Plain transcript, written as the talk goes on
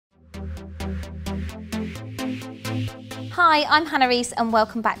Hi, I'm Hannah Rees and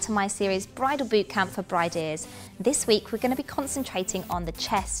welcome back to my series Bridal Bootcamp for Brideas. This week we're going to be concentrating on the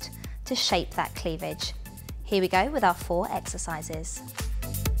chest to shape that cleavage. Here we go with our 4 exercises.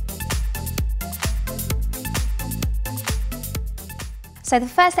 So the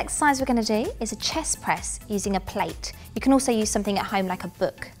first exercise we're going to do is a chest press using a plate. You can also use something at home like a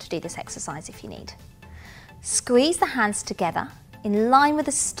book to do this exercise if you need. Squeeze the hands together in line with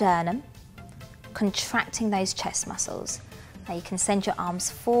the sternum, contracting those chest muscles. Now you can send your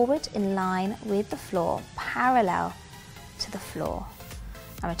arms forward in line with the floor, parallel to the floor.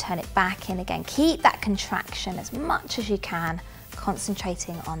 And return it back in again. Keep that contraction as much as you can,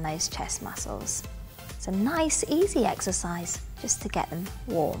 concentrating on those chest muscles. It's a nice, easy exercise just to get them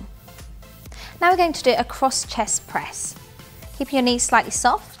warm. Now we're going to do a cross chest press. Keeping your knees slightly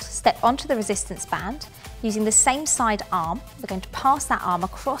soft, step onto the resistance band. Using the same side arm, we're going to pass that arm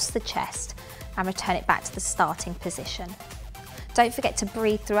across the chest and return it back to the starting position. Don't forget to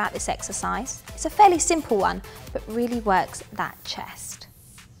breathe throughout this exercise. It's a fairly simple one, but really works that chest.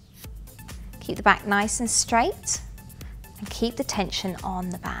 Keep the back nice and straight and keep the tension on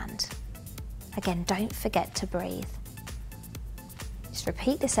the band. Again, don't forget to breathe. Just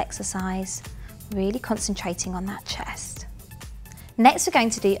repeat this exercise, really concentrating on that chest. Next, we're going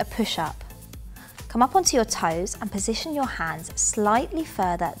to do a push-up. Come up onto your toes and position your hands slightly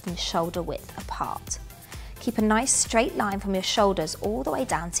further than shoulder width apart. Keep a nice straight line from your shoulders all the way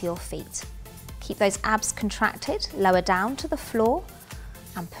down to your feet. Keep those abs contracted, lower down to the floor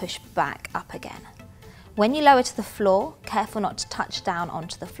and push back up again. When you lower to the floor, careful not to touch down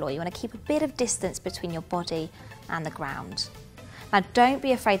onto the floor. You want to keep a bit of distance between your body and the ground. Now don't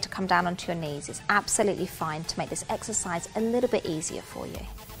be afraid to come down onto your knees. It's absolutely fine to make this exercise a little bit easier for you.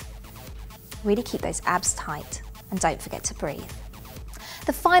 Really keep those abs tight and don't forget to breathe.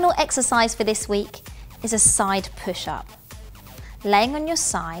 The final exercise for this week is a side push-up. Laying on your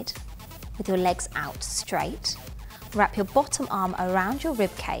side with your legs out straight, wrap your bottom arm around your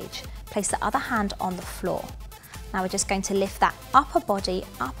rib cage, place the other hand on the floor. Now we're just going to lift that upper body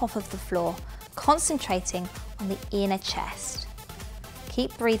up off of the floor, concentrating on the inner chest.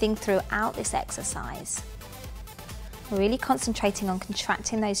 Keep breathing throughout this exercise. Really concentrating on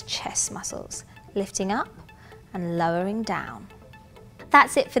contracting those chest muscles, lifting up and lowering down.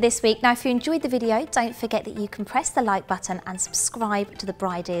 That's it for this week. Now if you enjoyed the video, don't forget that you can press the like button and subscribe to the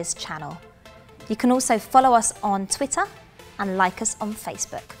Brideas channel. You can also follow us on Twitter and like us on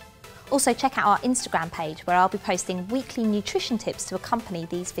Facebook. Also check out our Instagram page where I'll be posting weekly nutrition tips to accompany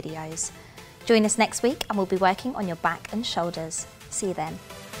these videos. Join us next week and we'll be working on your back and shoulders. See you then.